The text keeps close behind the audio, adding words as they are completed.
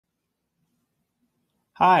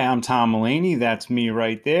Hi, I'm Tom Mullaney. That's me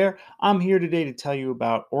right there. I'm here today to tell you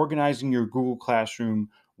about organizing your Google Classroom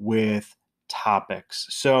with topics.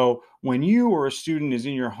 So, when you or a student is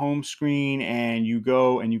in your home screen and you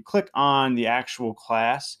go and you click on the actual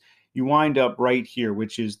class, you wind up right here,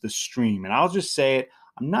 which is the stream. And I'll just say it,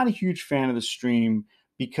 I'm not a huge fan of the stream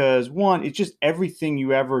because one, it's just everything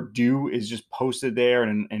you ever do is just posted there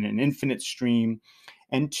in an infinite stream.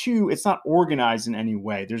 And two, it's not organized in any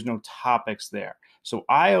way. There's no topics there. So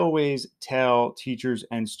I always tell teachers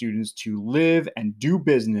and students to live and do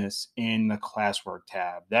business in the classwork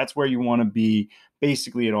tab. That's where you want to be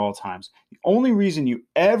basically at all times. The only reason you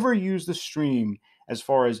ever use the stream as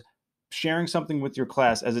far as sharing something with your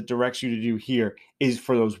class as it directs you to do here is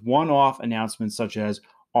for those one-off announcements such as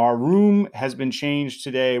our room has been changed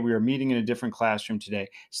today. We are meeting in a different classroom today.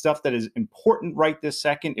 Stuff that is important right this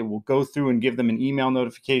second. It will go through and give them an email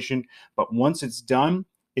notification. But once it's done,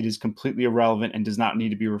 it is completely irrelevant and does not need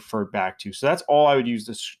to be referred back to. So that's all I would use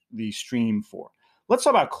the stream for. Let's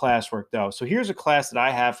talk about classwork though. So here's a class that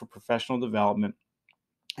I have for professional development,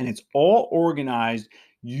 and it's all organized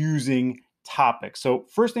using topics. So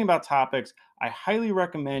first thing about topics, I highly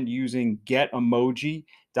recommend using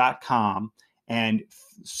getomoji.com and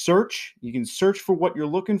search. You can search for what you're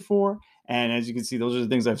looking for. And as you can see, those are the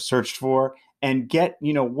things I've searched for and get,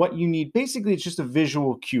 what you need. Basically, it's just a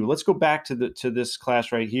visual cue. Let's go back to this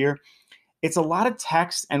class right here. It's a lot of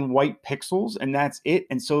text and white pixels, and that's it.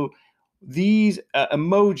 And so these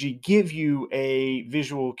emoji give you a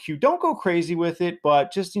visual cue. Don't go crazy with it,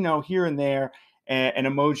 but just, here and there, an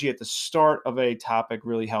emoji at the start of a topic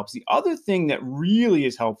really helps. The other thing that really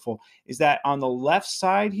is helpful is that on the left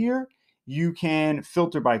side here, you can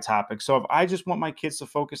filter by topic. So if I just want my kids to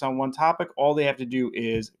focus on one topic, all they have to do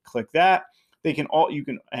is click that.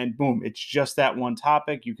 And boom, it's just that one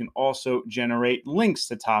topic. You can also generate links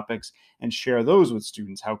to topics and share those with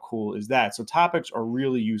students. How cool is that? So topics are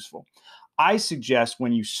really useful. I suggest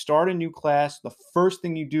when you start a new class, the first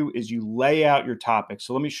thing you do is you lay out your topic.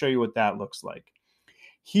 So let me show you what that looks like.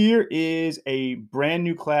 Here is a brand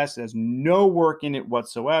new class that has no work in it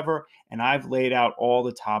whatsoever, and I've laid out all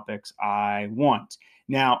the topics I want.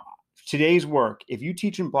 Now, today's work, if you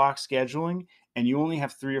teach in block scheduling and you only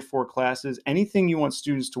have 3 or 4 classes, anything you want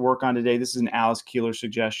students to work on today, this is an Alice Keeler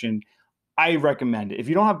suggestion, I recommend it. If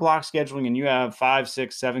you don't have block scheduling and you have 5,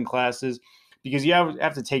 6, 7 classes, because you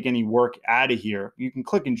have to take any work out of here, you can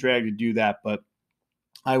click and drag to do that, but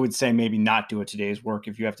I would say maybe not do it today's work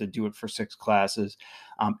if you have to do it for 6 classes.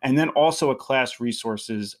 And then also a class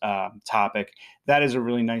resources topic. That is a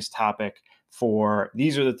really nice topic for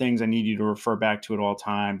these are the things I need you to refer back to at all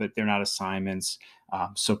time, but they're not assignments.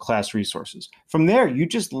 So class resources. From there, you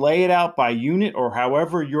just lay it out by unit or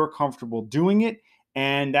however you're comfortable doing it.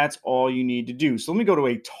 And that's all you need to do. So let me go to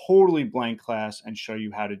a totally blank class and show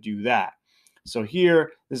you how to do that. So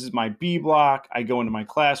here, this is my B block. I go into my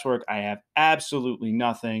classwork. I have absolutely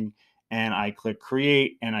nothing. And I click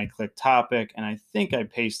create and I click topic. And I think I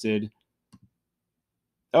pasted.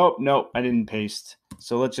 Oh, no, I didn't paste.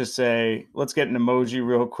 So let's just say, let's get an emoji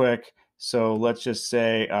real quick. So let's just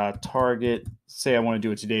say target. Say I want to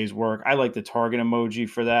do a today's work. I like the target emoji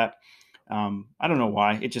for that. I don't know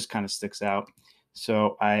why. It just kind of sticks out.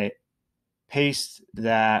 So I paste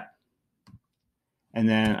that. And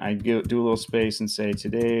then I do a little space and say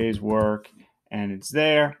today's work, and it's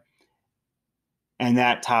there. And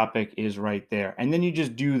that topic is right there. And then you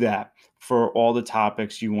just do that for all the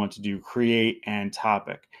topics you want to do, create and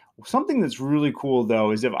topic. Something that's really cool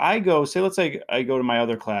though is if I go, say, let's say I go to my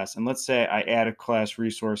other class and let's say I add a class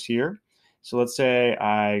resource here. So let's say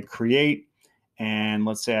I create and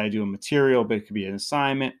let's say I do a material, but it could be an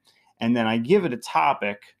assignment. And then I give it a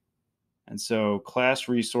topic. And so class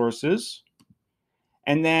resources.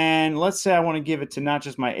 And then let's say I want to give it to not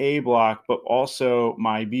just my A block, but also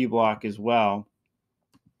my B block as well.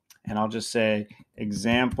 And I'll just say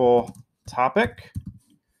example topic.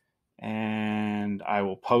 And I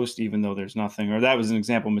will post even though there's nothing, or that was an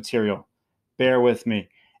example material. Bear with me.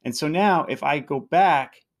 And so now if I go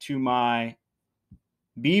back to my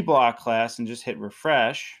B block class and just hit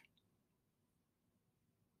refresh,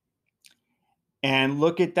 and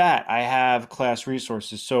look at that, I have class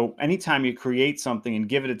resources. So anytime you create something and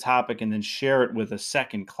give it a topic and then share it with a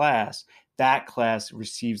second class, that class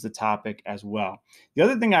receives the topic as well. The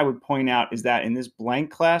other thing I would point out is that in this blank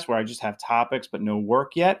class where I just have topics but no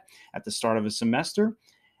work yet at the start of a semester,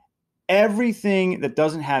 everything that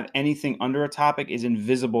doesn't have anything under a topic is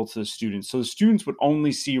invisible to the students. So the students would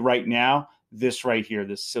only see right now this right here,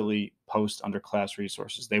 this silly post under class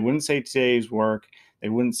resources. They wouldn't say today's work. They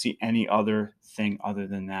wouldn't see any other thing other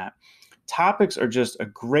than that. topics are just a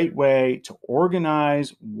great way to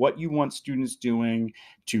organize what you want students doing,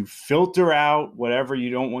 to filter out whatever you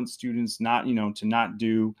don't want students to not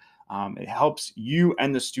do. It helps you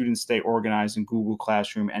and the students stay organized in Google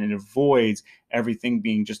Classroom, and it avoids everything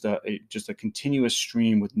being just a continuous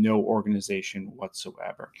stream with no organization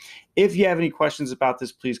whatsoever. If you have any questions about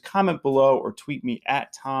this, please comment below or tweet me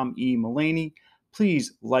at Tom E. Mullaney.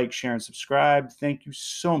 Please like, share, and subscribe. Thank you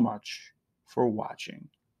so much for watching.